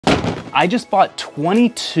I just bought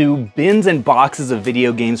 22 bins and boxes of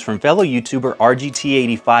video games from fellow YouTuber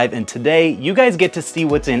RGT85, and today you guys get to see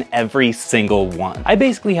what's in every single one. I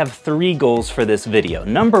basically have 3 goals for this video.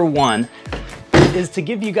 Number 1 is to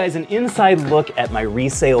give you guys an inside look at my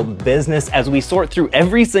resale business as we sort through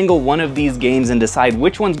every single one of these games and decide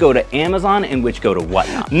which ones go to Amazon and which go to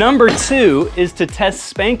whatnot. Number 2 is to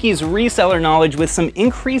test Spanky's reseller knowledge with some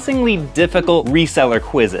increasingly difficult reseller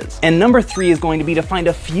quizzes. And number 3 is going to be to find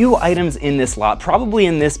a few items in this lot, probably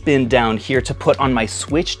in this bin down here, to put on my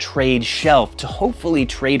Switch trade shelf to hopefully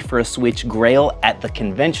trade for a Switch Grail at the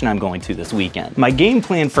convention I'm going to this weekend. My game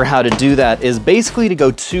plan for how to do that is basically to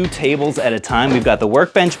go 2 tables at a time. We've got the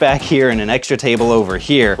workbench back here and an extra table over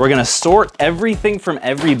here. We're gonna sort everything from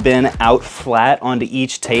every bin out flat onto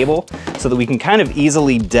each table so that we can kind of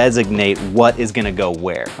easily designate what is gonna go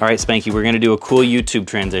where. All right, Spanky, we're gonna do a cool YouTube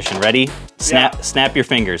transition. Ready? Snap your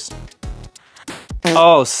fingers.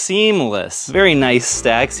 Oh, seamless. Very nice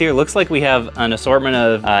stacks here. Looks like we have an assortment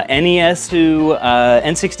of NES to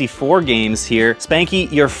N64 games here.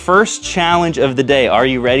 Spanky, your first challenge of the day. Are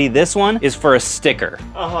you ready? This one is for a sticker.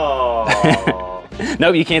 Oh.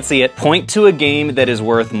 Nope, you can't see it. Point to a game that is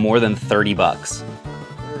worth more than 30 bucks.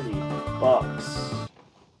 30 bucks.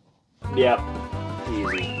 Yep,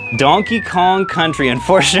 easy. Donkey Kong Country.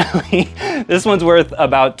 Unfortunately, this one's worth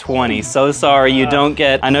about 20. So sorry, you don't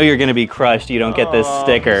get, I know you're gonna be crushed, you don't get this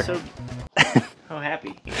sticker. So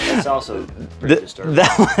happy. It's also pretty disturbing.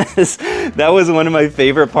 That was one of my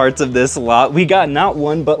favorite parts of this lot. We got not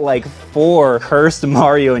 1, but like 4 cursed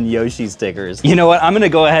Mario and Yoshi stickers. You know what? I'm gonna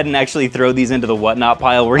go ahead and actually throw these into the whatnot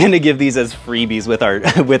pile. We're gonna give these as freebies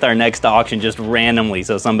with our next auction, just randomly,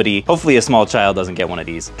 so somebody, hopefully a small child, doesn't get one of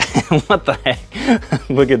these. What the heck?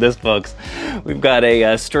 Look at this, folks. We've got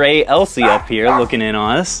a stray Elsie up here looking in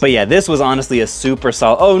on us. But yeah, this was honestly a super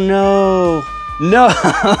solid. Oh no! No!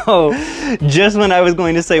 Just when I was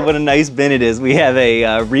going to say what a nice bin it is, we have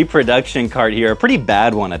a reproduction cart here, a pretty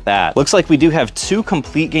bad one at that. Looks like we do have 2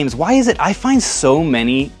 complete games. Why is it I find so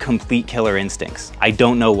many complete Killer Instincts? I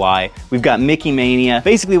don't know why. We've got Mickey Mania.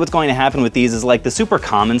 Basically what's going to happen with these is like the super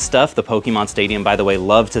common stuff, the Pokemon Stadium, by the way,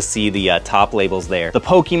 love to see the top labels there. The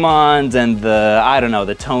Pokemons and the, I don't know,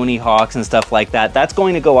 the Tony Hawks and stuff like that, that's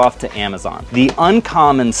going to go off to Amazon. The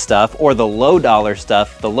uncommon stuff or the low dollar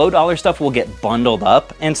stuff will get bundled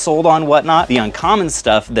up and sold on whatnot. The uncommon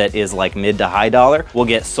stuff that is like mid to high dollar will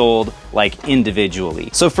get sold like individually.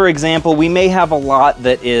 So for example, we may have a lot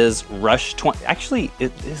that is Rush 20. Actually,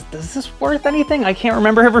 is this worth anything? I can't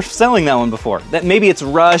remember ever selling that one before. That maybe it's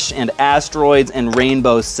Rush and Asteroids and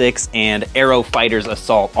Rainbow Six and Aero Fighters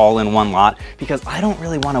Assault all in one lot, because I don't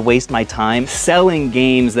really want to waste my time selling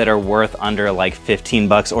games that are worth under like 15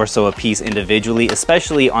 bucks or so a piece individually,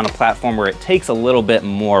 especially on a platform where it takes a little bit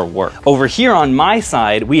more work. Over here on my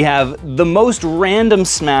side, we have the most random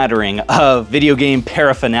smattering of video game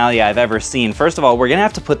paraphernalia I've ever seen. First of all, we're gonna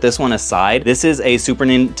have to put this one aside. This is a Super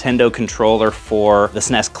Nintendo controller for the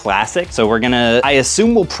SNES Classic. So we're gonna, I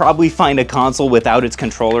assume we'll probably find a console without its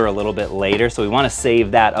controller a little bit later. So we wanna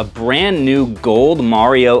save that. A brand new gold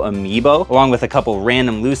Mario amiibo, along with a couple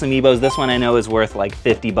random loose amiibos. This one I know is worth like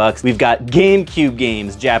 50 bucks. We've got GameCube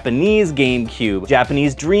games, Japanese GameCube,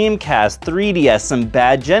 Japanese Dreamcast, 3DS, some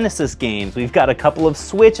bad Genesis games. We've got a couple of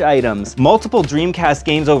Switch items, multiple Dreamcast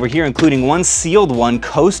games over here, including one sealed one,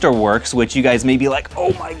 Coaster Works, which you guys may be like,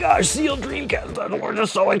 oh my gosh, sealed Dreamcast, those are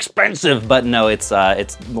so expensive. But no, it's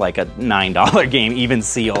like a $9 game, even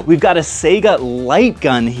sealed. We've got a Sega light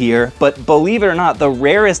gun here, but believe it or not, the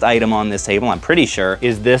rarest item on this table, I'm pretty sure,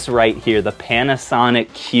 is this right here, the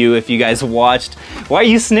Panasonic Q. If you guys watched, why are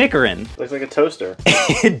you snickering? Looks like a toaster.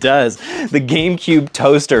 It does. The GameCube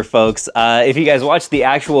toaster, folks. If you guys watched the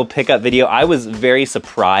actual pickup video, I was very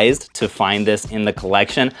surprised to find this in the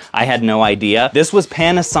collection. I had no idea. This was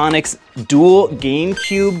Panasonic's dual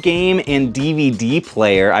GameCube game and DVD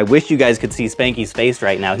player. I wish you guys could see Spanky's face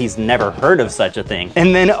right now. He's never heard of such a thing.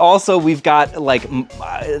 And then also we've got like,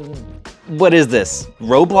 what is this?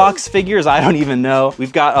 Roblox figures? I don't even know.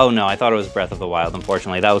 We've got, oh no, I thought it was Breath of the Wild,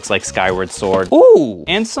 unfortunately. That looks like Skyward Sword. Ooh,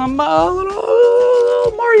 and some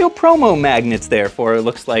little Mario promo magnets there for, it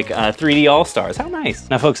looks like 3D All-Stars. How nice.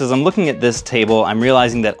 Now folks, as I'm looking at this table, I'm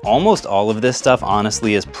realizing that almost all of this stuff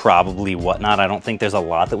honestly is probably whatnot. I don't think there's a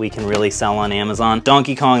lot that we can really sell on Amazon.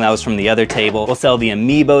 Donkey Kong, that was from the other table. We'll sell the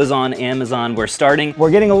amiibos on Amazon.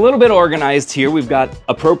 We're getting a little bit organized here. We've got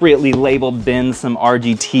appropriately labeled bins, some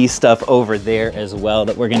RGT stuff over there as well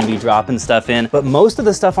that we're gonna be dropping stuff in. But most of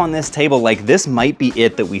the stuff on this table, like this might be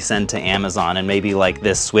it that we send to Amazon, and maybe like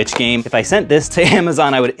this Switch game. If I sent this to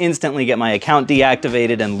Amazon, I I would instantly get my account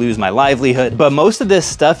deactivated and lose my livelihood. But most of this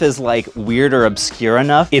stuff is like weird or obscure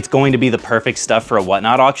enough. It's going to be the perfect stuff for a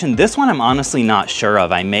Whatnot auction. This one I'm honestly not sure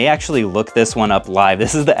of. I may actually look this one up live.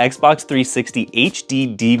 This is the Xbox 360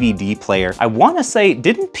 HD DVD player. I want to say,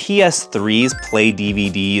 didn't PS3s play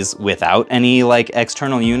DVDs without any like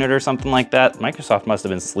external unit or something like that? Microsoft must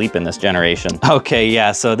have been sleeping this generation. Okay,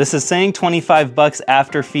 yeah, so this is saying 25 bucks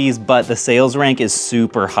after fees, but the sales rank is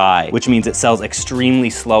super high, which means it sells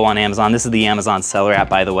extremely slow on Amazon. This is the Amazon seller app,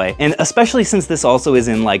 by the way. And especially since this also is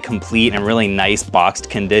in like complete and really nice boxed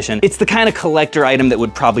condition, it's the kind of collector item that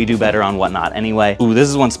would probably do better on Whatnot anyway. Ooh, this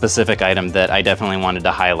is one specific item that I definitely wanted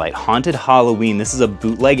to highlight. Haunted Halloween. This is a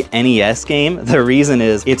bootleg NES game. The reason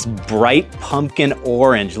is it's bright pumpkin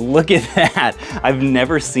orange. Look at that. I've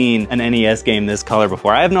never seen an NES game this color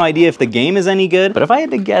before. I have no idea if the game is any good, but if I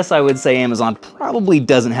had to guess, I would say Amazon probably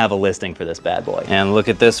doesn't have a listing for this bad boy. And look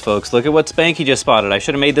at this, folks. Look at what Spanky just spotted. I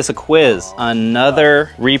should have made this a quiz.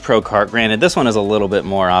 Another repro cart. Granted, this one is a little bit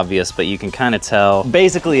more obvious, but you can kind of tell.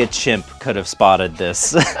 Basically, a chimp could have spotted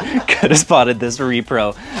this. Could have spotted this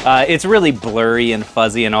repro. It's really blurry and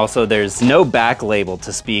fuzzy, and also there's no back label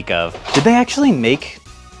to speak of. Did they actually make...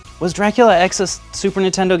 Was Dracula X a Super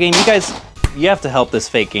Nintendo game? You guys, you have to help this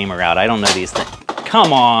fake gamer out. I don't know these things.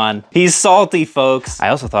 Come on. He's salty, folks. I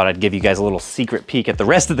also thought I'd give you guys a little secret peek at the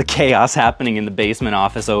rest of the chaos happening in the basement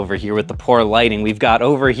office over here with the poor lighting. We've got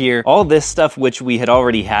over here all this stuff which we had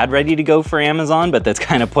already had ready to go for Amazon, but that's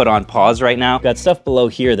kind of put on pause right now. We've got stuff below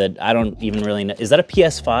here that I don't even really know. Is that a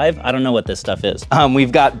PS5? I don't know what this stuff is.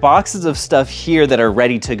 We've got boxes of stuff here that are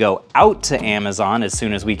ready to go out to Amazon as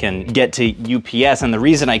soon as we can get to UPS. And the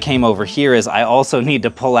reason I came over here is I also need to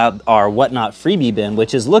pull out our Whatnot freebie bin,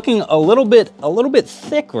 which is looking a little bit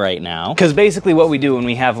thick right now. Because basically what we do when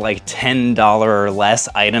we have like $10 or less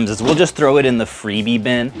items is we'll just throw it in the freebie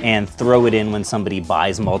bin and throw it in when somebody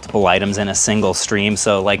buys multiple items in a single stream.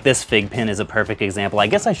 So like this fig pin is a perfect example. I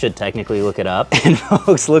guess I should technically look it up. And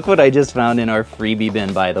folks, look what I just found in our freebie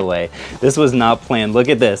bin, by the way. This was not planned. Look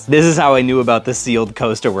at this. This is how I knew about the sealed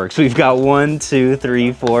coaster works. We've got 1, 2,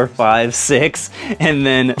 3, 4, 5, 6. And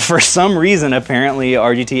then for some reason, apparently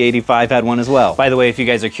RGT85 had one as well. By the way, if you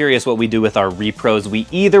guys are curious what we do with our repros, we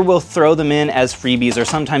either will throw them in as freebies or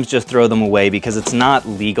sometimes just throw them away because it's not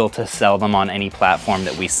legal to sell them on any platform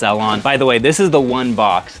that we sell on. By the way, this is the one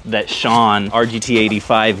box that Sean,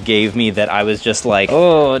 RGT85, gave me that I was just like,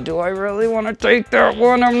 oh, do I really want to take that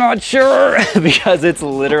one? I'm not sure. Because it's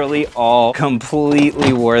literally all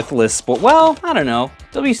completely worthless well, I don't know.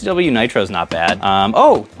 WCW Nitro's not bad.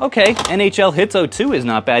 Oh, okay, NHL Hits 02 is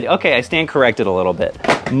not bad. Okay, I stand corrected a little bit.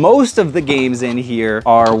 Most of the games in here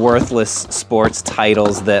are worthless sports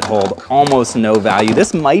titles that hold almost no value.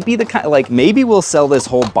 This might be the kind, like maybe we'll sell this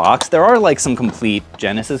whole box. There are like some complete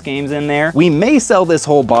Genesis games in there. We may sell this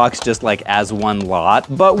whole box just like as one lot,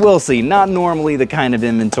 but we'll see. Not normally the kind of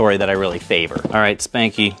inventory that I really favor. All right,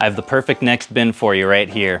 Spanky, I have the perfect next bin for you right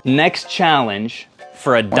here. Next challenge.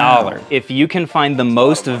 For $1. Wow. If you can find the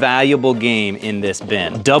most valuable game in this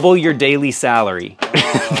bin, double your daily salary.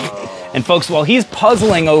 And folks, while he's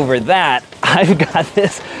puzzling over that, I've got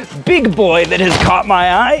this big boy that has caught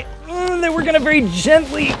my eye that we're gonna very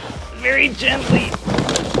gently,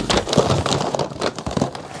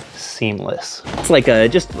 seamless. It's like a,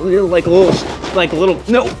 just like a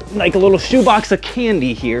little shoebox of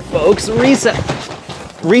candy here, folks.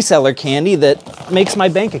 Reseller candy that makes my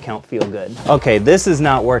bank account feel good. Okay, this is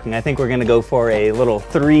not working. I think we're gonna go for a little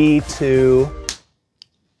 3, 2,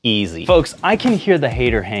 easy. Folks, I can hear the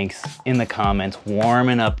hater Hanks in the comments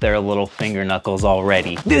warming up their little finger knuckles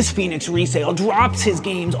already. This Phoenix resale drops his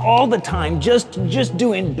games all the time, just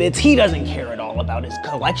doing bits. He doesn't care at all about his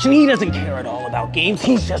collection. He doesn't care at all about games.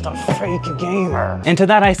 He's just a fake gamer. And to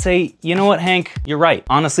that I say, you know what, Hank? You're right.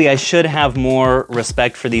 Honestly, I should have more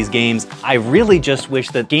respect for these games. I really just wish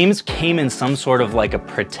that games came in some sort of like a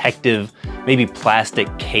protective, maybe plastic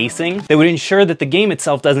casing that would ensure that the game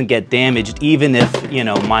itself doesn't get damaged, even if, you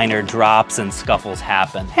know, minor drops and scuffles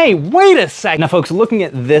happen. Hey, wait a sec. Now folks, looking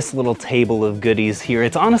at this little table of goodies here,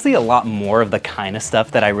 it's honestly a lot more of the kind of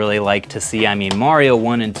stuff that I really like to see. I mean, Mario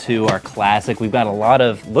 1 and 2 are classic. We've got a lot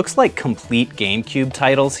of, looks like complete GameCube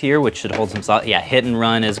titles here, which should hold some solid. Yeah, Hit and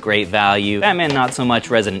Run is great value. Batman, not so much.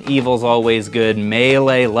 Resident Evil's always good.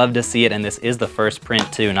 Melee, love to see it. And this is the first print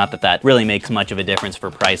too. Not that that really makes much of a difference for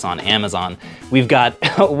price on Amazon. Amazon. We've got,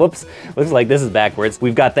 whoops, looks like this is backwards.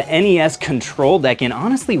 We've got the NES control deck in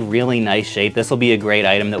honestly really nice shape. This will be a great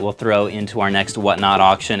item that we'll throw into our next Whatnot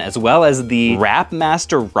auction, as well as the Rap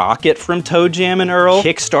Master Rocket from Toe Jam and Earl.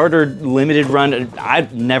 Kickstarter limited run.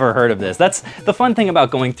 I've never heard of this. That's the fun thing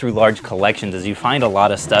about going through large collections, is you find a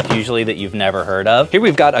lot of stuff usually that you've never heard of. Here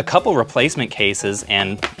we've got a couple replacement cases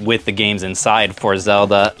and with the games inside for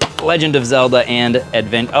Zelda, Legend of Zelda, and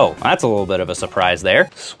oh, that's a little bit of a surprise there.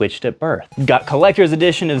 Switched at birth. Got collector's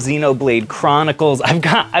edition of Xenoblade Chronicles. I've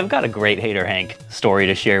got a great Hater Hank story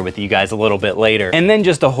to share with you guys a little bit later. And then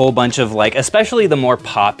just a whole bunch of like, especially the more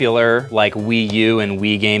popular like Wii U and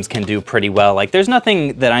Wii games can do pretty well. Like there's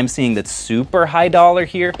nothing that I'm seeing that's super high dollar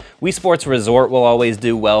here. Wii Sports Resort will always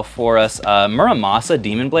do well for us. Muramasa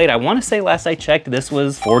Demon Blade, I want to say last I checked, this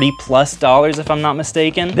was $40+ if I'm not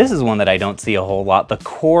mistaken. This is one that I don't see a whole lot. The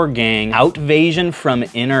Core Gang Outvasion from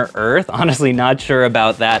Inner Earth. Honestly, not sure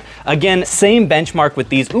about that. Again, same benchmark with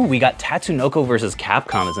these. Ooh, we got Tatsunoko versus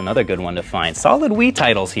Capcom is another good one to find. Solid Wii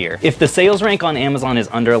titles here. If the sales rank on Amazon is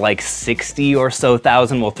under like 60 or so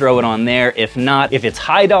thousand, we'll throw it on there. If not, if it's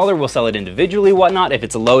high dollar, we'll sell it individually, whatnot. If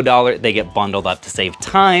it's a low dollar, they get bundled up to save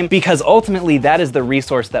time, because ultimately that is the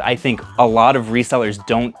resource that I think a lot of resellers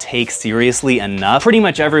don't take seriously enough. Pretty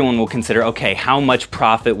much everyone will consider, okay, how much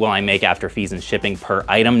profit will I make after fees and shipping per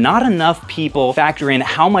item? Not enough people factor in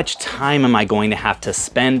how much time am I going to have to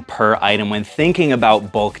spend per item when thinking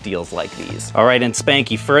about bulk deals like these. All right, and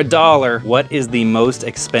Spanky, for $1, what is the most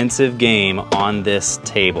expensive game on this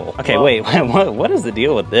table? Okay, wait, what is the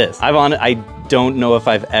deal with this? I don't know if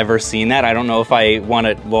I've ever seen that. I don't know if I want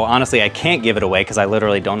to, well, honestly, I can't give it away because I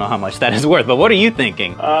literally don't know how much that is worth, but what are you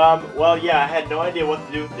thinking? Well, yeah, I had no idea what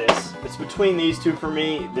to do with this. It's between these two for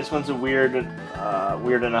me. This one's a weird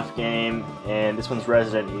enough game, and this one's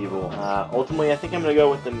Resident Evil. Ultimately, I think I'm gonna go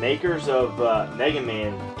with the makers of Mega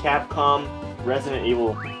Man, Capcom, Resident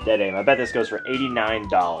Evil Dead Aim. I bet this goes for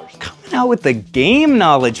 $89. Coming out with the game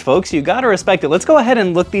knowledge, folks. You gotta respect it. Let's go ahead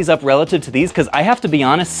and look these up relative to these, because I have to be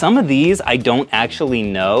honest, some of these I don't actually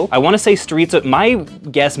know. I want to say my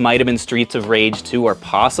guess might have been Streets of Rage 2, or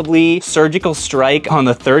possibly Surgical Strike on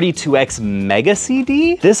the 32X Mega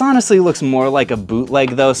CD. This honestly looks more like a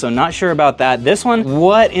bootleg though, so not sure about that. This one,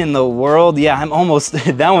 what in the world? Yeah, I'm almost,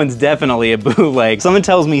 that one's definitely a bootleg. Someone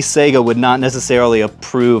tells me Sega would not necessarily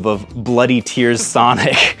approve of Bloody Tears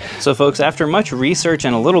Sonic. So folks, after much research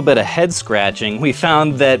and a little bit of head scratching, we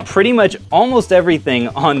found that pretty much almost everything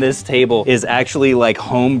on this table is actually like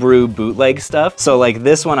homebrew bootleg stuff. So like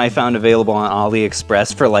this one I found available on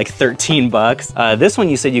AliExpress for like 13 bucks. This one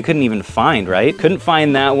you said you couldn't even find, right? Couldn't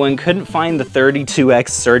find that one, couldn't find the 32X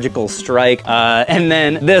Surgical Strike. And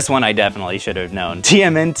then this one I definitely should have known.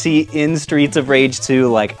 TMNT in Streets of Rage 2,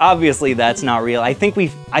 like obviously that's not real. I think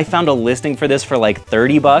I found a listing for this for like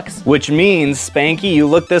 30 bucks, which means, Spanky, you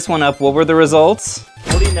looked this one up. What were the results?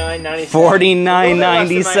 $49.97.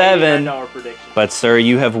 $49.97. But sir,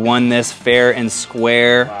 you have won this fair and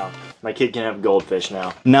square. Wow. My kid can have goldfish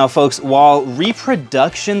now. Now folks, while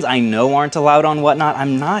reproductions I know aren't allowed on Whatnot,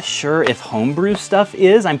 I'm not sure if homebrew stuff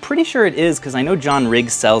is. I'm pretty sure it is, because I know John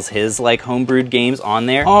Riggs sells his like homebrewed games on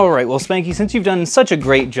there. All right, well Spanky, since you've done such a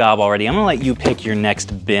great job already, I'm gonna let you pick your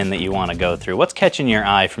next bin that you wanna go through. What's catching your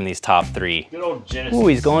eye from these top three? Good old Genesis. Ooh,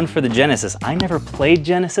 he's going for the Genesis. I never played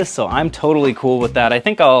Genesis, so I'm totally cool with that. I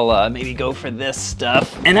think I'll maybe go for this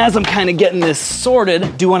stuff. And as I'm kind of getting this sorted, I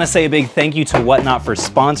do wanna say a big thank you to Whatnot for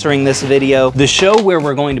sponsoring this video. The show where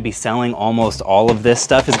we're going to be selling almost all of this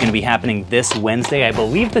stuff is going to be happening this Wednesday, I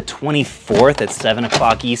believe the 24th at 7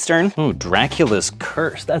 o'clock Eastern. Ooh, Dracula's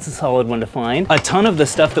Curse. That's a solid one to find. A ton of the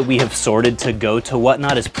stuff that we have sorted to go to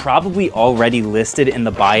Whatnot is probably already listed in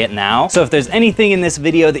the Buy It Now. So if there's anything in this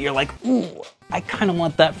video that you're like, ooh, I kind of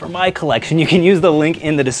want that for my collection, you can use the link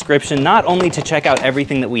in the description, not only to check out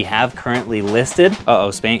everything that we have currently listed.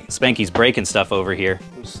 Uh-oh, Spanky's breaking stuff over here.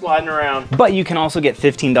 I'm sliding around. But you can also get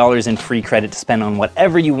 $15 in free credit to spend on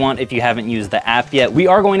whatever you want if you haven't used the app yet. We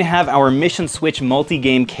are going to have our Mission Switch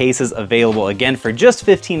multi-game cases available again for just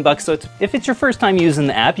 15 bucks. So if it's your first time using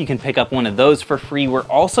the app, you can pick up one of those for free. We're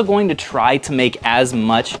also going to try to make as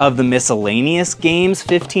much of the miscellaneous games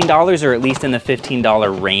 $15, or at least in the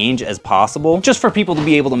 $15 range as possible, just for people to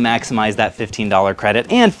be able to maximize that $15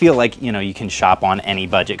 credit and feel like, you know, you can shop on any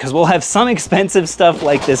budget. Because we'll have some expensive stuff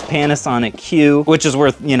like this Panasonic Q, which is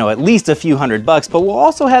worth, you know, at least a few $100, but we'll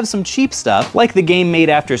also have some cheap stuff like the game made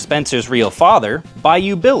after Spencer's real father,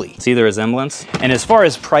 Bayou Billy. See the resemblance? And as far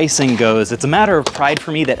as pricing goes, it's a matter of pride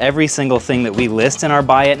for me that every single thing that we list in our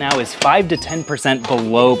Buy It Now is 5 to 10%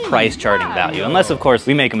 below price charting value, unless of course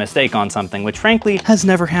we make a mistake on something, which frankly has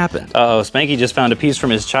never happened. Uh-oh, Spanky just found a piece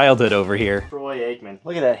from his childhood over here. Troy Aikman.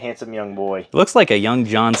 Look at that handsome young boy. Looks like a young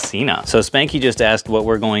John Cena. So Spanky just asked what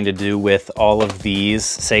we're going to do with all of these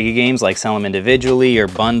Sega games, like sell them individually or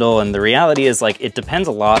bundle. And the reality is, like, it depends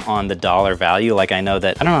a lot on the dollar value. Like, I know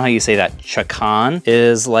that, I don't know how you say that, Chakan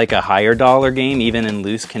is like a higher dollar game, even in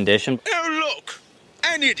loose condition. Oh, look.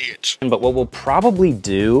 An idiot. But what we'll probably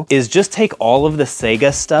do is just take all of the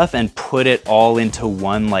Sega stuff and put it all into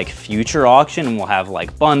one like future auction, and we'll have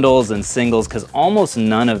like bundles and singles, because almost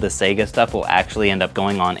none of the Sega stuff will actually end up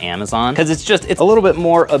going on Amazon, because it's a little bit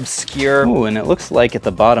more obscure. Ooh, and it looks like at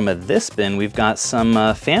the bottom of this bin we've got some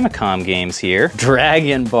Famicom games here.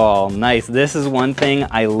 Dragon Ball, nice. This is one thing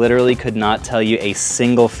I literally could not tell you a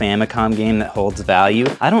single Famicom game that holds value.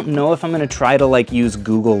 I don't know if I'm gonna try to like use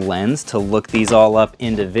Google Lens to look these all up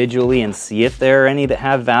individually and see if there are any that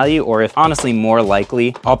have value, or if honestly more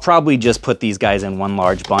likely, I'll probably just put these guys in one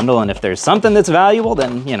large bundle, and if there's something that's valuable,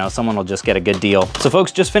 then, you know, someone will just get a good deal. So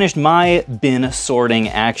folks, just finished my bin sorting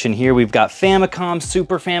action here. We've got Famicom,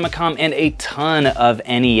 Super Famicom, and a ton of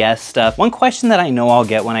NES stuff. One question that I know I'll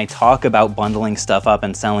get when I talk about bundling stuff up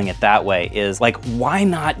and selling it that way is like, why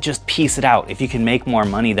not just piece it out? If you can make more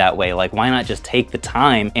money that way, like why not just take the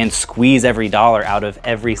time and squeeze every dollar out of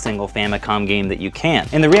every single Famicom game that you can?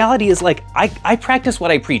 And the reality is, like, I practice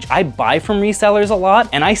what I preach. I buy from resellers a lot,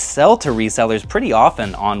 and I sell to resellers pretty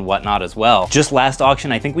often on Whatnot as well. Just last auction,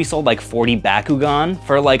 I think we sold like 40 Bakugan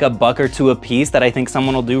for like $1 or $2 a piece that I think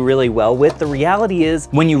someone will do really well with. The reality is,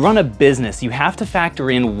 when you run a business, you have to factor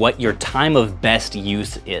in what your time of best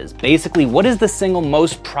use is. Basically, what is the single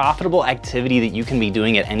most profitable activity that you can be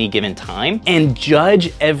doing at any given time, and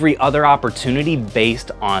judge every other opportunity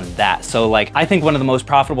based on that. So like, I think one of the most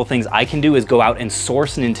profitable things I can do is go out and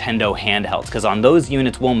source Nintendo handhelds, because on those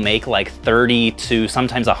units we'll make like $30 to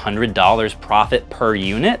sometimes $100 profit per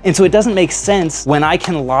unit. And so it doesn't make sense when I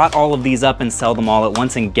can lot all of these up and sell them all at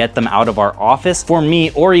once and get them out of our office for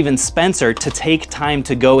me or even Spencer to take time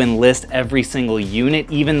to go and list every single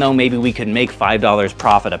unit, even though maybe we could make $5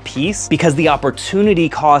 profit a piece, because the opportunity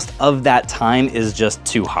cost of that time is just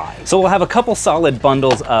too high. So we'll have a couple solid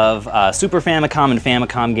bundles of Super Famicom and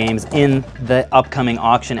Famicom games in the upcoming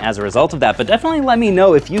auction as a result of that, but definitely let me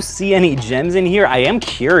know if you see any gems in here. I am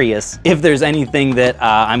curious if there's anything that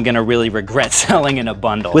I'm gonna really regret selling in a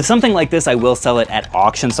bundle. With something like this, I will sell it at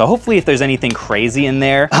auction, so hopefully if there's anything crazy in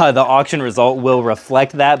there, the auction result will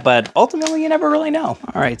reflect that, but ultimately you never really know.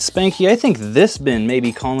 All right, Spanky, I think this bin may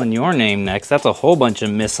be calling your name next. That's a whole bunch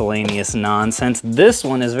of miscellaneous nonsense. This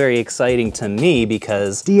one is very exciting to me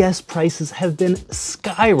because DS prices have been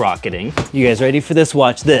skyrocketing. You guys ready for this?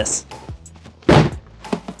 Watch this.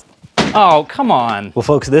 Oh, come on. Well,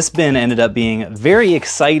 folks, this bin ended up being very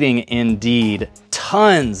exciting indeed.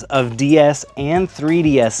 Tons of DS and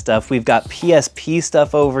 3DS stuff. We've got PSP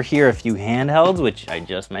stuff over here, a few handhelds, which I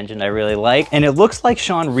just mentioned I really like. And it looks like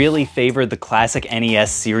Sean really favored the classic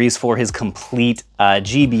NES series for his complete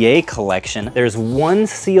GBA collection. There's one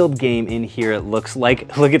sealed game in here, it looks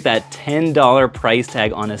like. Look at that $10 price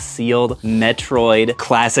tag on a sealed Metroid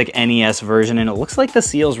classic NES version, and it looks like the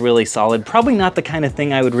seal's really solid. Probably not the kind of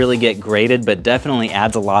thing I would really get graded, but definitely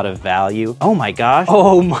adds a lot of value. Oh my gosh.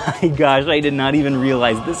 Oh my gosh, I did not even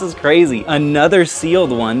realize. This is crazy. Another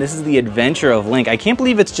sealed one. This is the Adventure of Link. I can't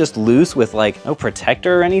believe it's just loose with like no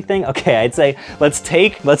protector or anything. Okay, I'd say let's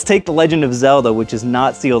take the Legend of Zelda, which is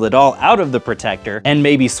not sealed at all, out of the protector and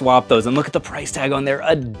maybe swap those. And look at the price tag on there,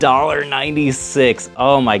 $1.96.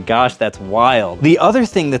 Oh my gosh, that's wild. The other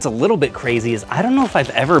thing that's a little bit crazy is I don't know if I've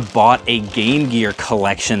ever bought a Game Gear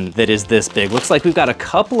collection that is this big. Looks like we've got a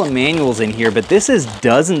couple of manuals in here, but this is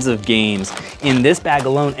dozens of games in this bag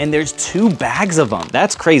alone, and there's 2 bags of them.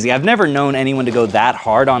 That's crazy. I've never known anyone to go that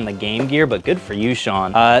hard on the Game Gear, but good for you,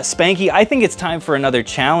 Sean. Spanky, I think it's time for another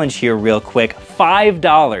challenge here real quick. $5.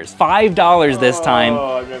 $5 this time.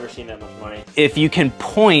 Oh, I've never seen that much money. If you can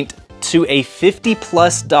point to a $50+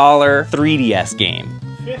 3DS game.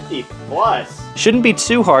 50 plus? Shouldn't be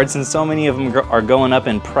too hard since so many of them are going up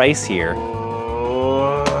in price here.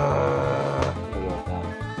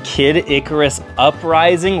 Kid Icarus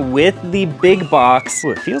Uprising with the big box.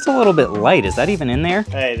 Ooh, it feels a little bit light. Is that even in there?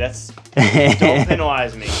 Hey, that's... Don't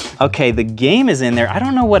penalize me. Okay, the game is in there. I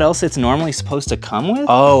don't know what else it's normally supposed to come with.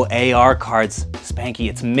 Oh, AR cards. Spanky,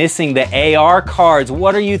 it's missing the AR cards.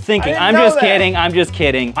 What are you thinking? I'm just kidding. I'm just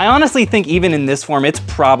kidding. I honestly think even in this form, it's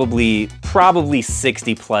probably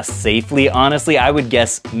 60 plus safely. Honestly, I would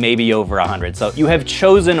guess maybe over 100. So you have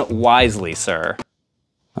chosen wisely, sir.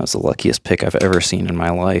 That was the luckiest pick I've ever seen in my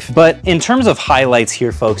life. But in terms of highlights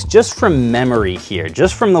here, folks, just from memory here,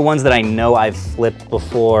 just from the ones that I know I've flipped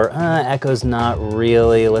before, Echo's not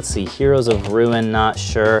really. Let's see, Heroes of Ruin, not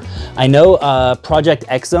sure. I know Project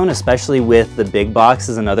X Zone, especially with the big box,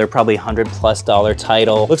 is another probably $100+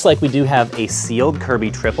 title. Looks like we do have a sealed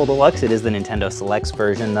Kirby Triple Deluxe. It is the Nintendo Selects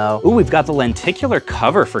version though. Ooh, we've got the lenticular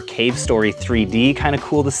cover for Cave Story 3D, kind of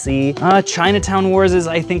cool to see. Chinatown Wars is,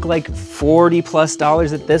 I think, like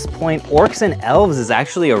 $40+ at this point. Orcs and Elves is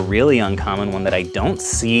actually a really uncommon one that I don't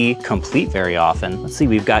see complete very often. Let's see,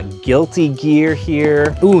 we've got Guilty Gear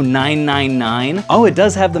here. Ooh, 999. Oh, it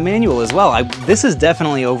does have the manual as well. This is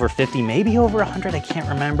definitely over 50, maybe over 100, I can't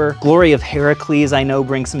remember. Glory of Heracles, I know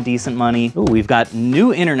brings some decent money. Ooh, we've got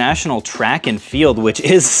New International Track and Field, which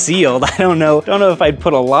is sealed. I don't know if I'd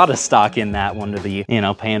put a lot of stock in that one to be, you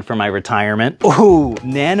know, paying for my retirement. Ooh,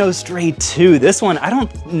 Nano Stray 2. This one, I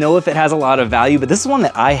don't know if it has a lot of value, but this is one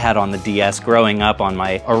that I had on the DS growing up on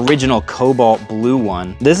my original Cobalt Blue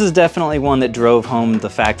one. This is definitely one that drove home the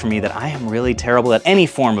fact for me that I am really terrible at any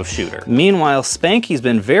form of shooter. Meanwhile, Spanky's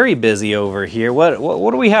been very busy over here. What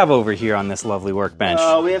do we have over here on this lovely workbench?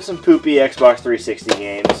 We have some poopy Xbox 360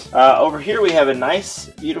 games. Over here we have a nice,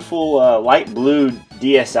 beautiful light blue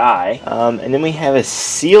DSi, and then we have a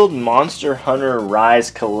sealed Monster Hunter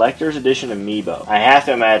Rise Collector's Edition Amiibo. I have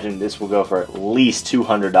to imagine this will go for at least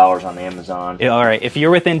 $200 on Amazon. Yeah, all right, if you're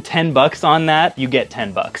within 10 bucks on that, you get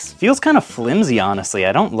 10 bucks. Feels kind of flimsy, honestly.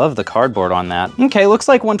 I don't love the cardboard on that. Okay, looks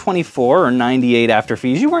like 124 or 98 after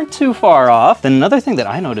fees. You weren't too far off. Then another thing that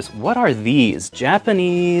I noticed, what are these?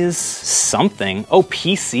 Japanese something. Oh,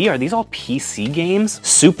 PC? Are these all PC games?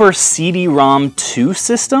 Super CD-ROM 2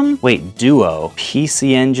 system? Wait, Duo.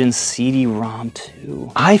 PC Engine CD-ROM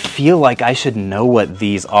 2. I feel like I should know what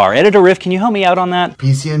these are. Editor Riff, can you help me out on that?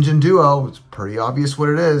 PC Engine Duo, it's pretty obvious what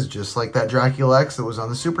it is, just like that Dracula X that was on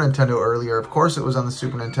the Super Nintendo earlier. Of course it was on the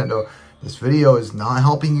Super Nintendo. This video is not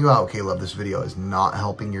helping you out, Caleb. This video is not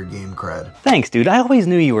helping your game cred. Thanks, dude. I always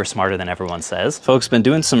knew you were smarter than everyone says. Folks, been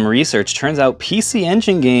doing some research. Turns out PC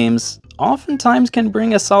Engine games oftentimes can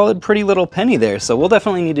bring a solid pretty little penny there, so we'll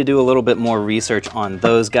definitely need to do a little bit more research on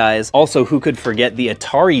those guys. Also, who could forget the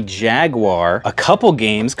Atari Jaguar? A couple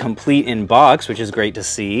games complete in box, which is great to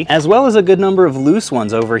see, as well as a good number of loose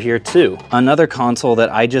ones over here too. Another console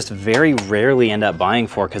that I just very rarely end up buying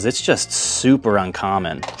for because it's just super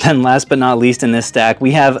uncommon. Then last but not least in this stack,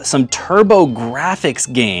 we have some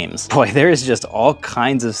TurboGrafx games. Boy, there is just all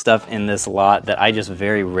kinds of stuff in this lot that I just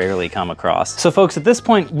very rarely come across. So folks, at this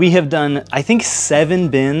point, we have done I think 7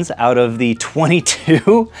 bins out of the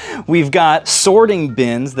 22. We've got sorting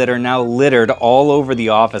bins that are now littered all over the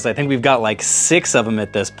office. I think we've got like 6 of them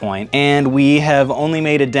at this point, and we have only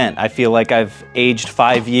made a dent. I feel like I've aged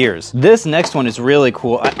 5 years. This next one is really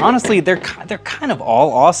cool. Honestly, they're kind of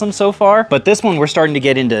all awesome so far, but this one we're starting to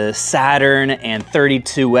get into Saturn and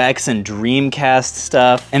 32X and Dreamcast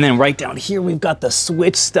stuff. And then right down here, we've got the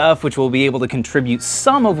Switch stuff, which we'll be able to contribute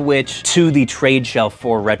some of which to the trade shelf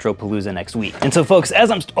for Retropalooza next week. And so folks, as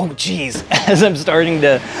I'm starting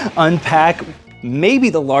to unpack maybe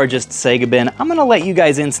the largest Sega bin, I'm gonna let you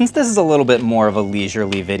guys in, since this is a little bit more of a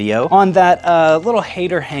leisurely video, on that little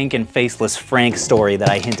Hater Hank and Faceless Frank story that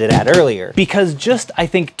I hinted at earlier. Because just, I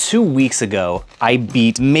think 2 weeks ago, I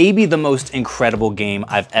beat maybe the most incredible game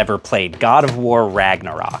I've ever played, God of War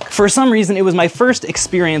Ragnarok. For some reason, it was my first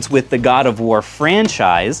experience with the God of War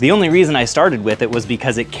franchise. The only reason I started with it was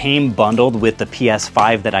because it came bundled with the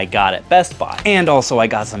PS5 that I got at Best Buy. And also I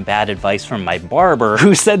got some bad advice from my barber,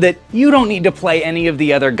 who said that you don't need to play any of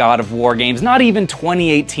the other God of War games, not even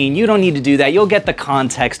 2018. You don't need to do that. You'll get the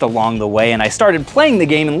context along the way. And I started playing the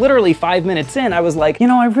game, and literally 5 minutes in, I was like, you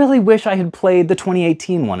know, I really wish I had played the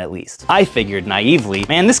 2018 one at least. I figured naively,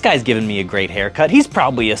 man, this guy's giving me a great haircut. He's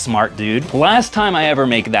probably a smart dude. Last time I ever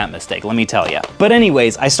make that mistake, let me tell you. But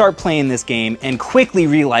anyways, I start playing this game and quickly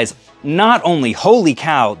realize, not only, holy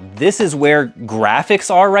cow, this is where graphics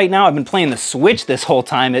are right now. I've been playing the Switch this whole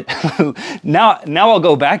time. Now I'll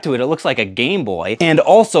go back to it. It looks like a Game Boy. And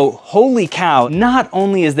also, holy cow, not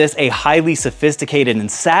only is this a highly sophisticated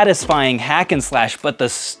and satisfying hack and slash, but the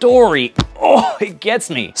story, oh, it gets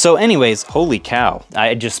me. So anyways, holy cow.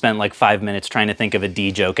 I just spent like 5 minutes trying to think of a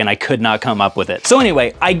D joke and I could not come up with it. So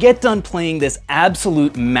anyway, I get done playing this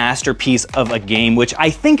absolute masterpiece of a game, which I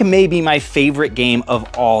think may be my favorite game of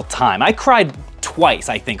all time. I cried twice,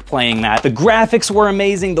 I think, playing that. The graphics were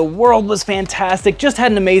amazing, the world was fantastic, just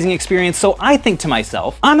had an amazing experience. So I think to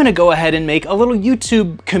myself, I'm gonna go ahead and make a little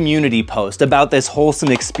YouTube community post about this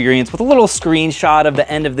wholesome experience with a little screenshot of the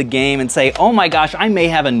end of the game and say, oh my gosh, I may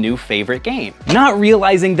have a new favorite game. Not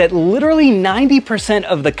realizing that literally 90%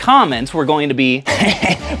 of the comments were going to be,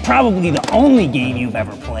 probably the only game you've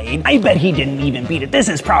ever played. I bet he didn't even beat it. This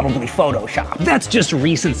is probably Photoshop. That's just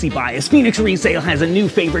recency bias. Phoenix Resale has a new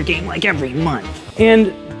favorite game like every month.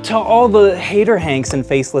 And to all the hater Hanks and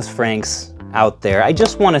faceless Franks out there, I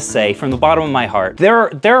just want to say from the bottom of my heart, there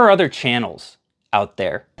are other channels out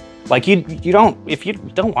there. Like if you don't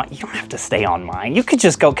have to stay on mine. You could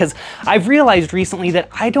just go, because I've realized recently that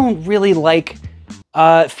I don't really like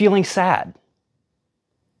feeling sad.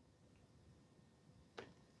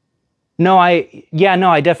 No, I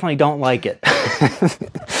definitely don't like it.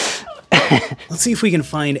 Let's see if we can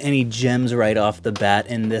find any gems right off the bat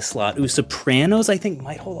in this slot. Ooh, Sopranos, I think,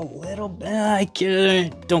 might hold a little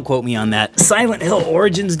bit. Don't quote me on that. Silent Hill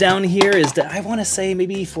Origins down here is, I want to say,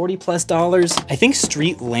 maybe $40+. I think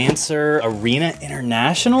Street Lancer Arena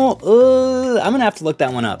International. I'm gonna have to look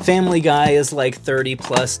that one up. Family Guy is like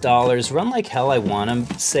 $30+. Run Like Hell, I want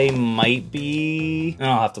to say might be.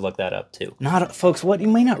 I'll have to look that up too. Folks, what you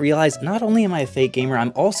may not realize, not only am I a fake gamer,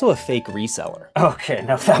 I'm also a fake reseller. Okay,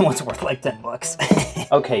 no, that one's worth like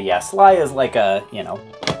 $10. Okay, yeah, Sly is like a, you know,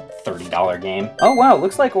 $30 game. Oh wow,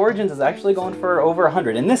 looks like Origins is actually going for over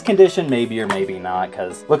 100. In this condition, maybe or maybe not,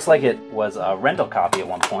 because looks like it was a rental copy at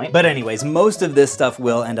one point. But anyways, most of this stuff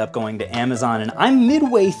will end up going to Amazon, and I'm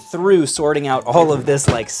midway through sorting out all of this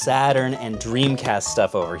like Saturn and Dreamcast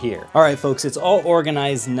stuff over here. All right, folks, it's all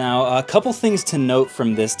organized now. A couple things to note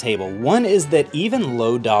from this table. One is that even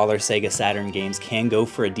low dollar Sega Saturn games can go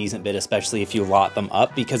for a decent bit, especially if you lot them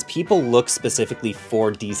up, because people look specifically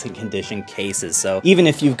for decent condition cases. So even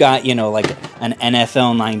if you've got, you know, like an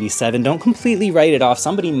NFL 97, don't completely write it off.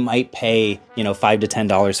 Somebody might pay, you know, $5 to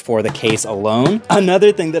 $10 for the case alone.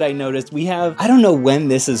 Another thing that I noticed, we have, I don't know when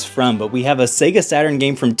this is from, but we have a Sega Saturn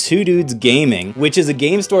game from Two Dudes Gaming, which is a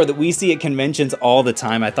game store that we see at conventions all the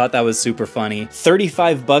time. I thought that was super funny.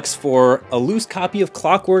 $35 for a loose copy of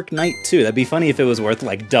Clockwork Knight 2. That'd be funny if it was worth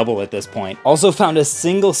like double at this point. Also found a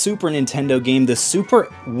single Super Nintendo game, the Super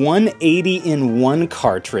 180-in-1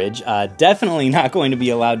 cartridge. Definitely not going to be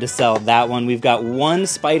allowed to sell that one. We've got one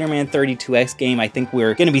Spider-Man 32X game. I think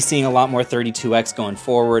we're going to be seeing a lot more 32X going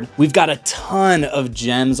forward. We've got a ton of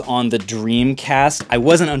gems on the Dreamcast. I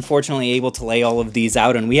wasn't unfortunately able to lay all of these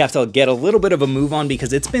out, and we have to get a little bit of a move on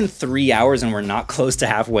because it's been 3 hours and we're not close to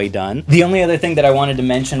halfway done. The only other thing that I wanted to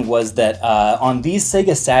mention was that on these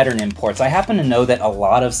Sega Saturn imports, I happen to know that a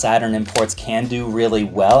lot of Saturn imports can do really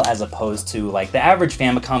well, as opposed to like the average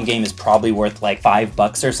Famicom game is probably worth like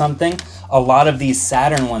 $5 or something. A lot of these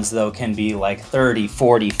Saturn ones though can be like 30,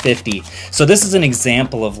 40, 50. So this is an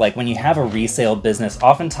example of like when you have a resale business,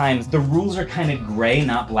 oftentimes the rules are kind of gray,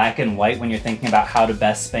 not black and white when you're thinking about how to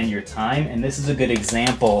best spend your time. And this is a good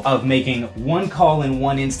example of making one call in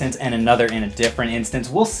one instance and another in a different instance.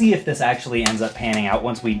 We'll see if this actually ends up panning out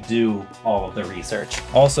once we do all of the research.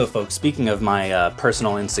 Also folks, speaking of my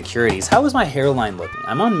personal insecurities, how is my hairline looking?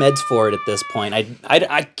 I'm on meds for it at this point. I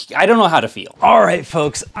don't know how to feel. All right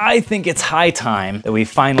folks, I think it's high time that we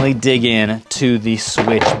finally dig in to the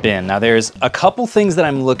Switch bin. Now there's a couple things that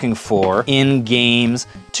I'm looking for in games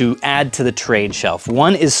to add to the trade shelf.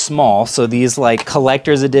 One is small, so these like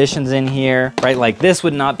collector's editions in here, right? Like this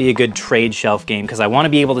would not be a good trade shelf game because I want to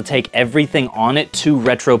be able to take everything on it to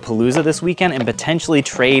Retropalooza this weekend and potentially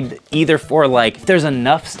trade either for like, if there's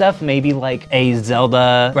enough stuff, maybe like a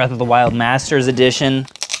Zelda Breath of the Wild Masters edition.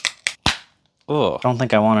 Oh, don't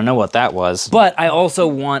think I want to know what that was. But I also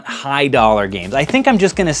want high dollar games. I think I'm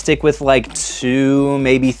just gonna stick with like 2,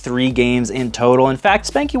 maybe 3 games in total. In fact,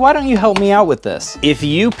 Spanky, why don't you help me out with this? If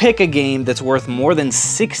you pick a game that's worth more than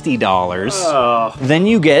 $60, then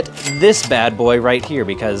you get this bad boy right here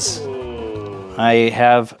because I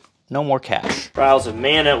have no more cash. Trials of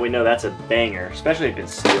Mana, we know that's a banger, especially if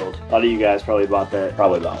it's sealed. A lot of you guys probably bought that.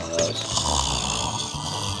 Probably bought one of those.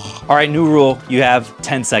 All right, new rule, you have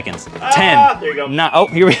 10 seconds. 10. There you go. Oh,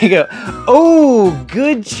 here we go. Oh,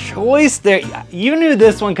 good choice there. You knew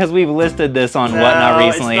this one because we've listed this on Whatnot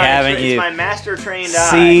recently, haven't you? It's my master trained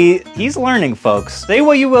eye. See, he's learning, folks. Say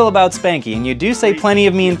what you will about Spanky, and you do say plenty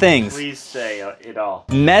of mean things. Please say it all.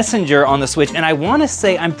 Messenger on the Switch, and I want to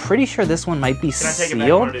say, I'm pretty sure this one might be sealed. Can I take it back?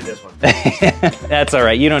 I want to do this one. That's all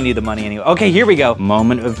right, you don't need the money anyway. Okay, here we go.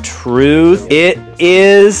 Moment of truth. It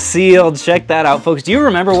is sealed. Check that out, folks. Do you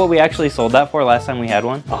remember what we actually sold that for last time we had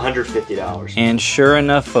one? $150. And sure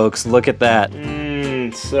enough, folks, look at that.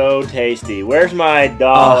 looking so tasty. Where's my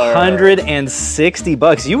dollar?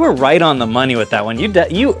 $160. You were right on the money with that one.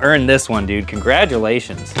 You earned this one, dude.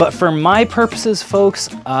 Congratulations. But for my purposes, folks,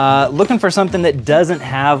 looking for something that doesn't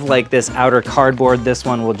have like this outer cardboard, this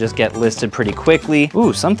one will just get listed pretty quickly.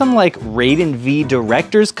 Ooh, something like Raiden V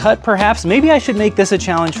Director's Cut, perhaps. Maybe I should make this a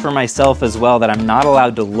challenge for myself as well, that I'm not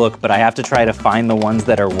allowed to look, but I have to try to find the ones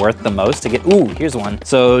that are worth the most to get. Ooh, here's one.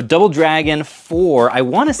 So Double Dragon 4, I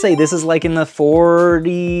want to say this is like in the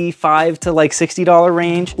 $45 to like $60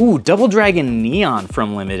 range. Ooh, Double Dragon Neon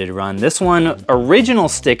from Limited Run. This one, original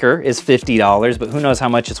sticker is $50, but who knows how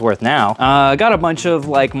much it's worth now. Got a bunch of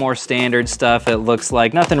like more standard stuff. It looks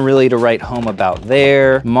like nothing really to write home about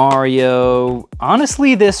there. Mario.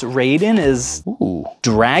 Honestly, this Raiden is, ooh,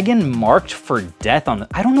 Dragon Marked for Death on the,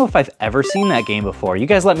 I don't know if I've ever seen that game before. You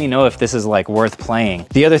guys let me know if this is like worth playing.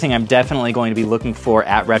 The other thing I'm definitely going to be looking for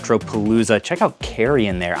at Retropalooza, check out Carrie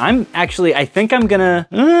in there. I think I'm gonna,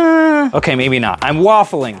 okay, maybe not. I'm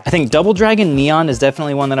waffling. I think Double Dragon Neon is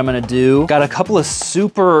definitely one that I'm gonna do. Got a couple of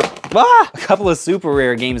super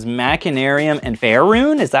rare games, Machinarium and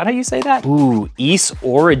Faerun. Is that how you say that? Ooh, Ys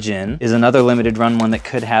Origin is another limited run one that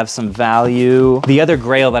could have some value. The other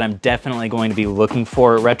grail that I'm definitely going to be looking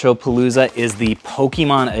for at Retropalooza is the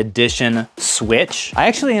Pokemon Edition Switch. I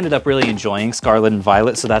actually ended up really enjoying Scarlet and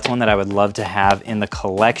Violet, so that's one that I would love to have in the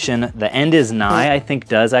collection. The End is Nigh, I think,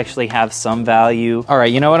 does actually have some value. All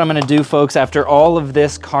right, you know what I'm gonna do, folks? After all of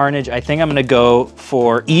this carnage, I think I'm gonna go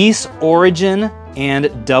for Ys Origin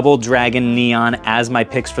and Double Dragon Neon as my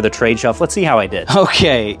picks for the trade shelf. Let's see how I did.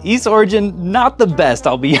 Okay, Ys Origin, not the best,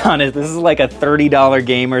 I'll be honest. This is like a $30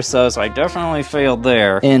 game or so I definitely failed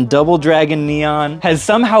there. And Double Dragon Neon has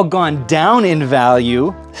somehow gone down in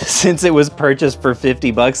value since it was purchased for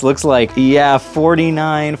 50 bucks. Looks like, yeah,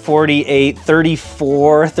 49, 48,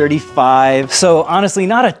 34, 35. So honestly,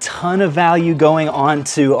 not a ton of value going on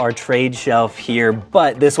to our trade shelf here,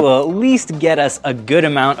 but this will at least get us a good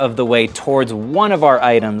amount of the way towards one of our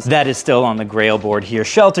items that is still on the grail board here.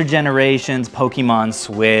 Shelter Generations, Pokemon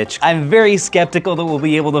Switch. I'm very skeptical that we'll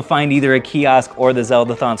be able to find either a kiosk or the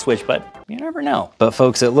Zeldathon Switch, but you never know. But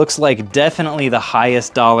folks, it looks like definitely the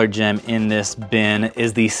highest dollar gem in this bin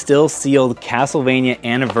is the still sealed Castlevania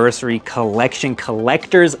Anniversary Collection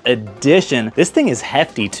Collector's Edition. This thing is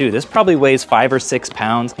hefty too. This probably weighs 5 or 6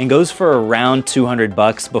 pounds and goes for around 200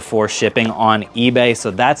 bucks before shipping on eBay. So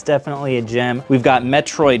that's definitely a gem. We've got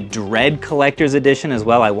Metroid Dread Collector's Edition as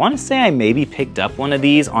well. I want to say I maybe picked up one of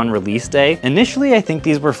these on release day. Initially, I think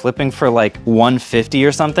these were flipping for like 150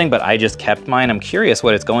 or something, but I just kept mine. I'm curious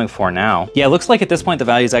what it's going for now. Yeah, it looks like at this point the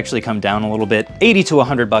value's actually come down a little bit, 80 to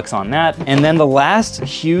 100 bucks on that. And then the last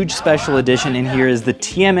huge special edition in here is the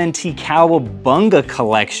TMNT Cowabunga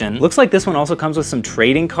Collection. Looks like this one also comes with some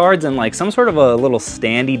trading cards and like some sort of a little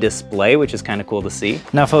standy display, which is kind of cool to see.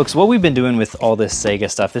 Now folks, what we've been doing with all this Sega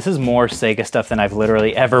stuff, this is more Sega stuff than I've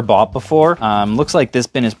literally ever bought before. Looks like this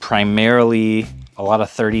bin is primarily a lot of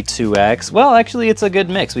 32X. Well, actually, it's a good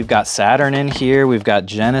mix. We've got Saturn in here. We've got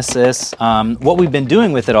Genesis. What we've been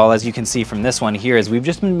doing with it all, as you can see from this one here, is we've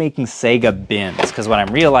just been making Sega bins. Because what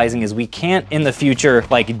I'm realizing is we can't, in the future,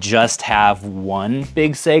 like just have one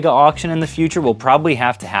big Sega auction in the future. We'll probably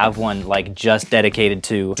have to have one like just dedicated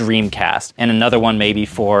to Dreamcast and another one maybe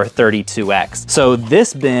for 32X. So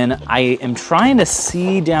this bin, I am trying to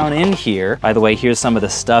see down in here. By the way, here's some of the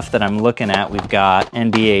stuff that I'm looking at. We've got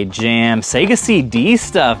NBA Jam, Sega CD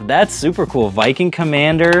stuff. That's super cool. Viking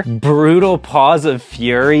Commander, Brutal Paws of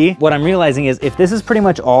Fury. What I'm realizing is if this is pretty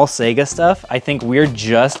much all Sega stuff, I think we're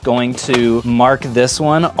just going to mark this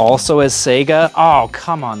one also as Sega. Oh,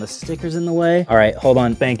 come on, the sticker's in the way. All right, hold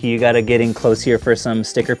on, Banky, you gotta get in close here for some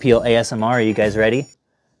sticker peel ASMR. Are you guys ready?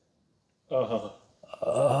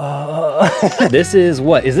 This is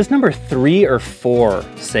what? Is this number 3 or 4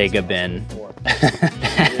 Sega bin?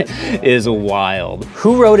 That is wild.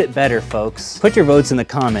 Who wrote it better, folks? Put your votes in the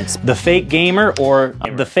comments. The fake gamer or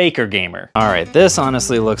the faker gamer? All right, this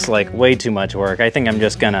honestly looks like way too much work. I think I'm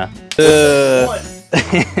just gonna...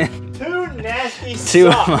 Two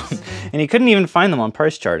of them. And you couldn't even find them on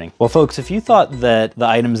price charting. Well, folks, if you thought that the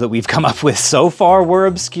items that we've come up with so far were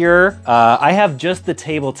obscure, I have just the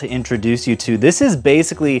table to introduce you to. This is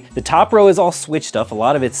basically, the top row is all Switch stuff, a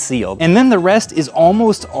lot of it's sealed. And then the rest is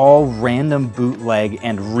almost all random bootleg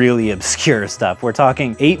and really obscure stuff. We're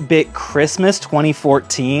talking 8-Bit Christmas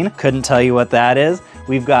 2014. Couldn't tell you what that is.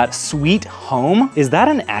 We've got Sweet Home. Is that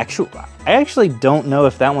an actual... I actually don't know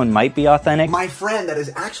if that one might be authentic. My friend, that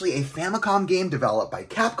is actually a Famicom game developed by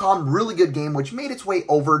Capcom, really good game, which made its way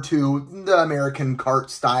over to the American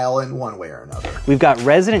cart style in one way or another. We've got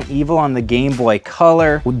Resident Evil on the Game Boy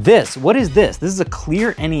Color. What is this? This is a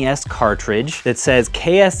clear NES cartridge that says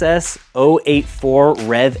KSS 084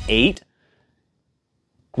 Rev 8.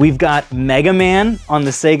 We've got Mega Man on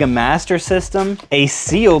the Sega Master System, a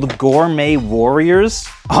sealed Gourmet Warriors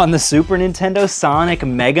on the Super Nintendo, Sonic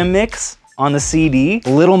Mega Mix on the CD,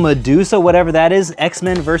 Little Medusa, whatever that is,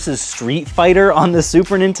 X-Men versus Street Fighter on the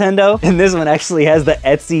Super Nintendo, and this one actually has the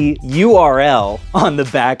Etsy URL on the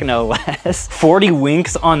back, no less. 40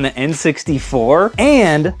 Winks on the N64,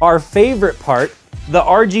 and our favorite part, the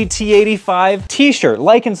RGT85 t-shirt.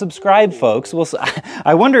 Like and subscribe, folks.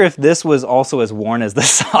 I wonder if this was also as worn as the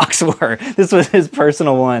socks were. This was his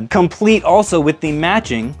personal one. Complete also with the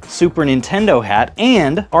matching Super Nintendo hat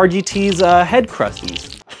and RGT's head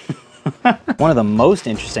crusties. One of the most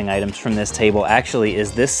interesting items from this table actually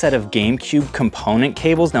is this set of GameCube component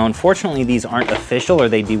cables. Now, unfortunately, these aren't official or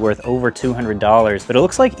they'd be worth over $200, but it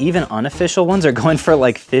looks like even unofficial ones are going for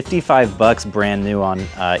like 55 bucks brand new on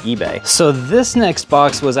eBay. So this next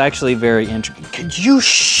box was actually very interesting. Could you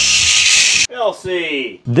shh?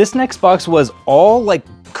 Elsie! This next box was all like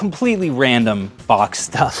completely random box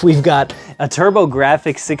stuff. We've got a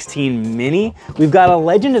TurboGrafx 16 Mini. We've got a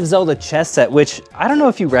Legend of Zelda chess set, which I don't know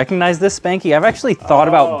if you recognize this, Spanky. I've actually thought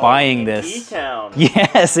about buying this. E-Town.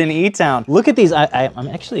 Yes, in E-Town. Look at these. I'm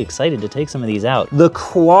actually excited to take some of these out. The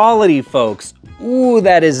quality, folks. Ooh,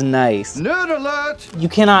 that is nice. Nerd alert! You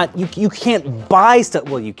can't buy stuff.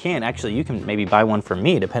 Well, you can, actually. You can maybe buy one for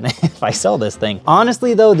me, depending if I sell this thing.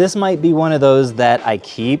 Honestly, though, this might be one of those that I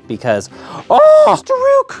keep because, oh,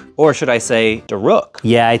 Daruk! Or should I say, Daruk?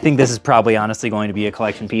 Yeah, I think this is probably honestly going to be a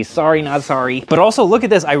collection piece. Sorry, not sorry. But also, look at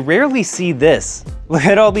this. I rarely see this. Look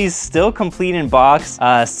at all these still complete in box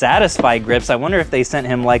Satisfy grips. I wonder if they sent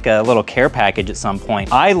him like a little care package at some point.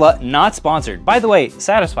 Not sponsored. By the way,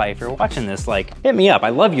 Satisfy, if you're watching this, like, hit me up. I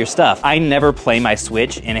love your stuff. I never play my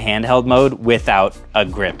Switch in handheld mode without a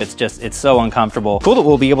grip. It's so uncomfortable. Cool that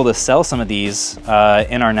we'll be able to sell some of these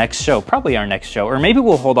in our next show, probably our next show, or maybe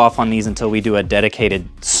we'll hold off on these until we do a dedicated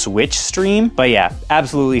Switch stream. But yeah,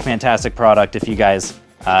 absolutely fantastic product if you guys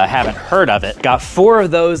haven't heard of it. Got 4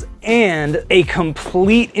 of those and a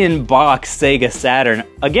complete in-box Sega Saturn.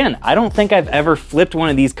 Again, I don't think I've ever flipped one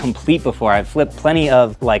of these complete before. I've flipped plenty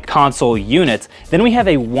of like console units. Then we have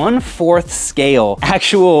a 1/4 scale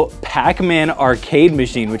actual Pac-Man arcade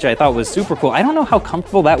machine, which I thought was super cool. I don't know how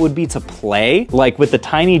comfortable that would be to play, like with the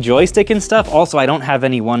tiny joystick and stuff. Also, I don't have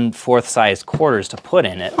any 1/4 size quarters to put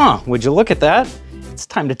in it. Huh, would you look at that? It's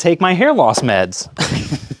time to take my hair loss meds.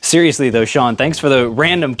 Seriously though, Sean, thanks for the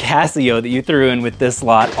random Casio that you threw in with this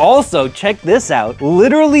lot. Also, check this out.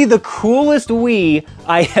 Literally the coolest Wii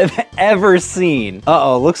I have ever seen.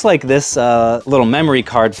 Uh-oh, looks like this little memory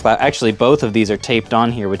card flap. Actually, both of these are taped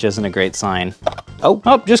on here, which isn't a great sign.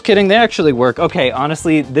 Oh, just kidding, they actually work. Okay,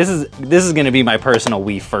 honestly, this is gonna be my personal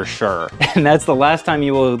Wii for sure. And that's the last time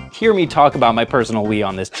you will hear me talk about my personal Wii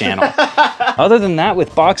on this channel. Other than that,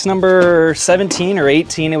 with box number 17 or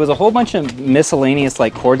 18, it was a whole bunch of miscellaneous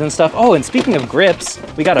like cords and stuff. Oh, and speaking of grips,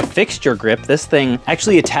 we got a fixture grip. This thing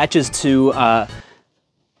actually attaches to,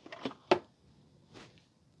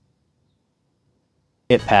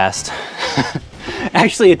 it passed.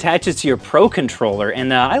 Actually attaches to your Pro controller,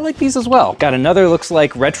 and I like these as well. Got another, looks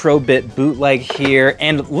like retro bit bootleg here,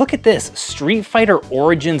 and look at this, Street Fighter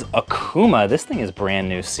Origins Akuma. This thing is brand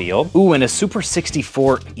new sealed. Ooh, and a Super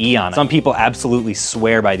 64 Eon. Some people absolutely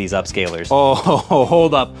swear by these upscalers. Oh,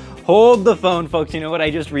 hold up. Hold the phone, folks. You know what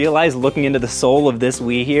I just realized looking into the soul of this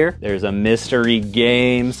Wii here? There's a mystery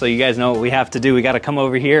game. So you guys know what we have to do. We got to come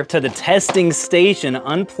over here to the testing station,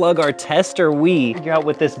 unplug our tester Wii, figure out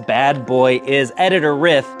what this bad boy is. Editor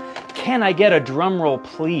Riff, can I get a drum roll,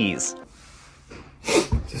 please?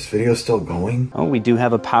 Is this video still going? Oh, we do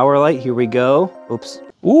have a power light. Here we go. Oops.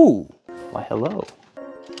 Ooh, why hello.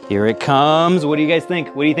 Here it comes. What do you guys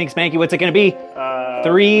think? What do you think, Spanky? What's it gonna be?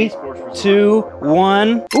 3, 2,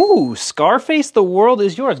 1. Ooh, Scarface, the world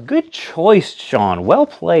is yours. Good choice, Sean. Well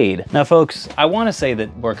played. Now, folks, I want to say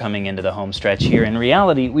that we're coming into the home stretch here. In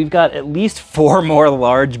reality, we've got at least 4 more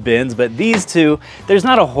large bins, but these two, there's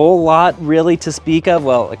not a whole lot really to speak of.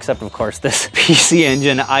 Well, except of course this PC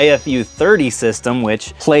Engine IFU 30 system,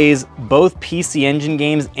 which plays both PC Engine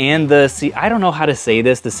games and I don't know how to say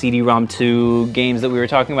this, the CD-ROM 2 games that we were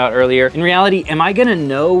talking about earlier. In reality, am I gonna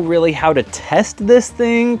know really how to test this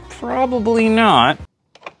thing? Probably not.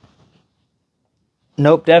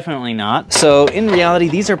 Nope, definitely not. So in reality,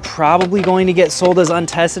 these are probably going to get sold as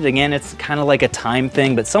untested. Again, it's kind of like a time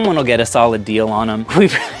thing, but someone will get a solid deal on them.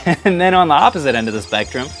 And then on the opposite end of the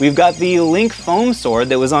spectrum, we've got the Link foam sword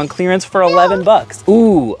that was on clearance for 11 bucks.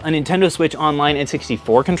 Ooh, a Nintendo Switch Online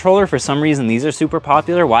N64 controller. For some reason, these are super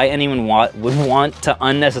popular. Why anyone would want to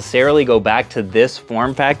unnecessarily go back to this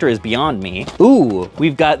form factor is beyond me. Ooh,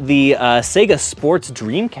 we've got the Sega Sports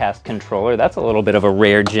Dreamcast controller. That's a little bit of a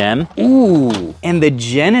rare gem. Ooh, and the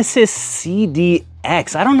Genesis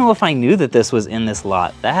CDX. I don't know if I knew that this was in this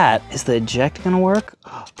lot. That, is the eject gonna work?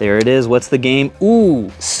 Oh, there it is, what's the game? Ooh,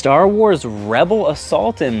 Star Wars Rebel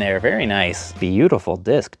Assault in there, very nice. Beautiful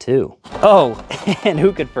disc too. Oh, and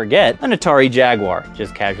who could forget an Atari Jaguar,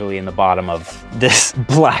 just casually in the bottom of this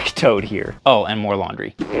black tote here. Oh, and more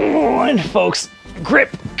laundry. And folks, grip,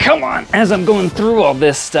 come on. As I'm going through all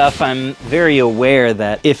this stuff, I'm very aware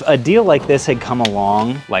that if a deal like this had come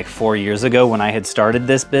along like 4 years ago when I had started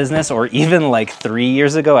this business, or even like 3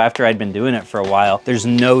 years ago after I'd been doing it for a while, there's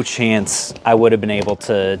no chance I would have been able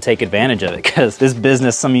to take advantage of it, because this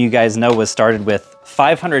business, some of you guys know, was started with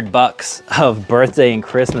 500 bucks of birthday and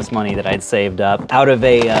Christmas money that I'd saved up out of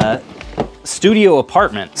a studio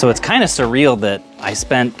apartment. So it's kind of surreal that I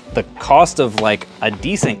spent the cost of like a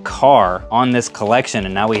decent car on this collection,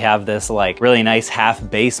 and now we have this like really nice half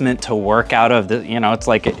basement to work out of. You know, it's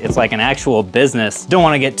like an actual business. Don't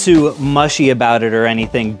want to get too mushy about it or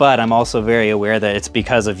anything, but I'm also very aware that it's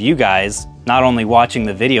because of you guys not only watching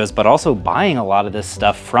the videos, but also buying a lot of this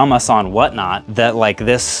stuff from us on Whatnot, that like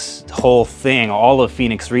this whole thing, all of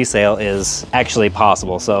Phoenix Resale, is actually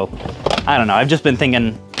possible. So I don't know, I've just been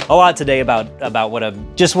thinking a lot today about what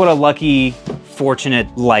a lucky,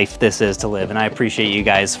 fortunate life this is to live, and I appreciate you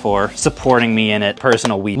guys for supporting me in it.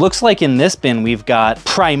 Personal week. Looks like in this bin we've got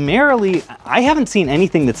primarily, I haven't seen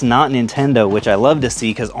anything that's not Nintendo, which I love to see,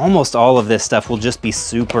 because almost all of this stuff will just be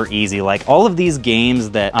super easy. Like all of these games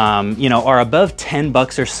that you know, are above 10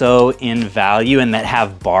 bucks or so in value and that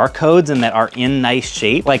have barcodes and that are in nice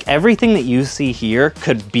shape, like everything that you see here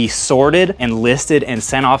could be sorted and listed and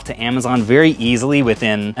sent off to Amazon very easily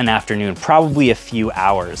within an afternoon, probably a few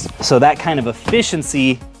hours. So that kind of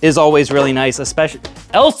efficiency is always really nice, especially—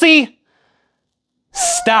 Elsie,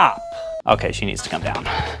 stop. Okay, she needs to come down.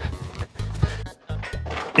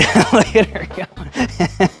 Look at her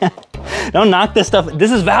go. Don't knock this stuff.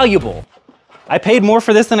 This is valuable. I paid more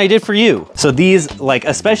for this than I did for you. So these, like,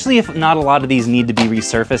 especially if not a lot of these need to be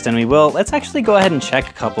resurfaced, and we will, let's actually go ahead and check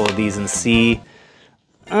a couple of these and see.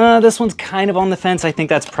 This one's kind of on the fence. I think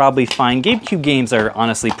that's probably fine. GameCube games are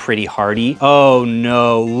honestly pretty hardy. Oh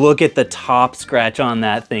no, look at the top scratch on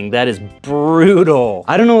that thing. That is brutal.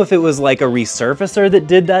 I don't know if it was like a resurfacer that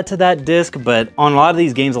did that to that disc, but on a lot of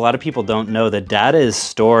these games, a lot of people don't know that data is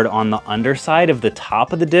stored on the underside of the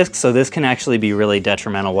top of the disc, so this can actually be really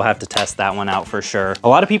detrimental. We'll have to test that one out for sure. A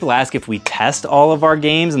lot of people ask if we test all of our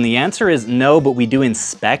games, and the answer is no, but we do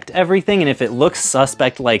inspect everything, and if it looks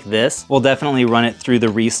suspect like this, we'll definitely run it through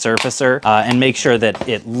the resurfacer and make sure that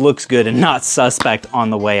it looks good and not suspect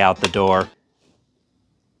on the way out the door.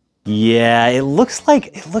 Yeah, it looks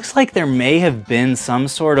like there may have been some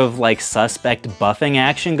sort of like suspect buffing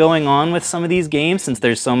action going on with some of these games, since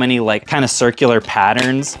there's so many like kind of circular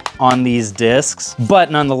patterns on these discs.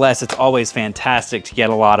 But nonetheless, it's always fantastic to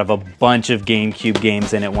get a bunch of GameCube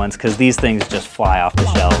games in at once, because these things just fly off the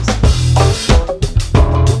shelves.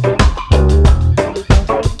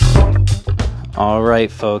 All right,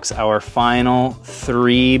 folks, our final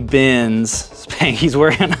 3 bins. Spanky's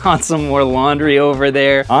working on some more laundry over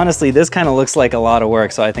there. Honestly, this kind of looks like a lot of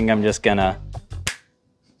work, so I think I'm just gonna...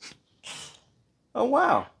 Oh,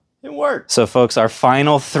 wow. It worked. So folks, our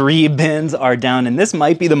final 3 bins are down, and this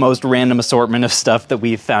might be the most random assortment of stuff that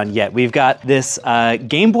we've found yet. We've got this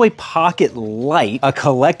Game Boy Pocket Light, a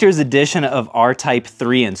collector's edition of R-Type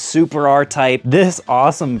 3 and Super R-Type, this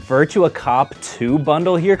awesome Virtua Cop 2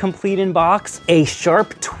 bundle here, complete in box, a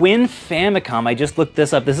Sharp Twin Famicom. I just looked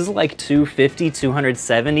this up. This is like $250,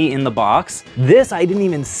 $270 in the box. This I didn't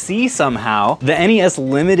even see somehow. The NES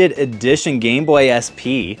Limited Edition Game Boy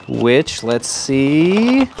SP, which, let's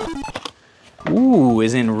see... Ooh,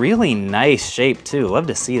 is in really nice shape too. Love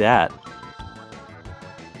to see that.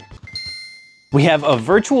 We have a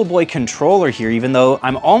Virtual Boy controller here, even though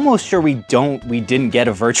I'm almost sure we didn't get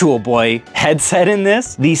a Virtual Boy headset in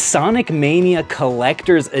this. The Sonic Mania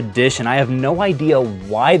Collector's Edition. I have no idea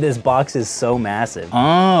why this box is so massive.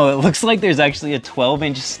 Oh, it looks like there's actually a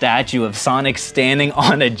 12-inch statue of Sonic standing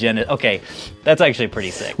on a Genesis. Okay, that's actually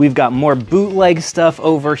pretty sick. We've got more bootleg stuff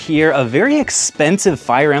over here. A very expensive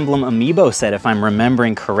Fire Emblem amiibo set, if I'm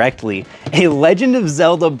remembering correctly. A Legend of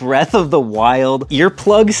Zelda Breath of the Wild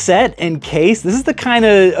earplug set and case. nice. This is the kind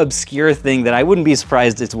of obscure thing that I wouldn't be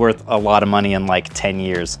surprised it's worth a lot of money in like 10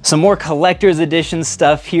 years. Some more collector's edition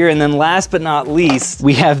stuff here. And then last but not least,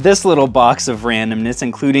 we have this little box of randomness,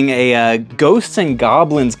 including a Ghosts and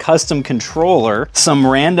Goblins custom controller, some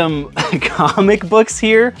random comic books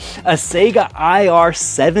here, a Sega IR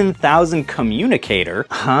 7000 communicator,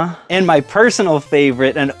 and my personal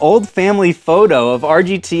favorite, an old family photo of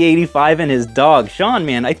RGT85 and his dog. Sean,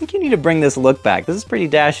 man, I think you need to bring this look back. This is pretty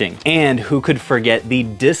dashing. And who could forget the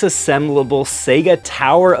disassemblable Sega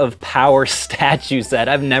Tower of Power statue set.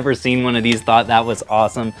 I've never seen one of these, thought that was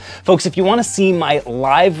awesome. Folks, if you want to see my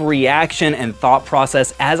live reaction and thought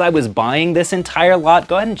process as I was buying this entire lot,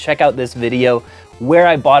 go ahead and check out this video where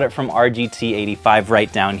I bought it from RGT85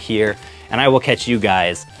 right down here, and I will catch you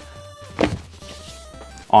guys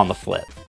on the flip.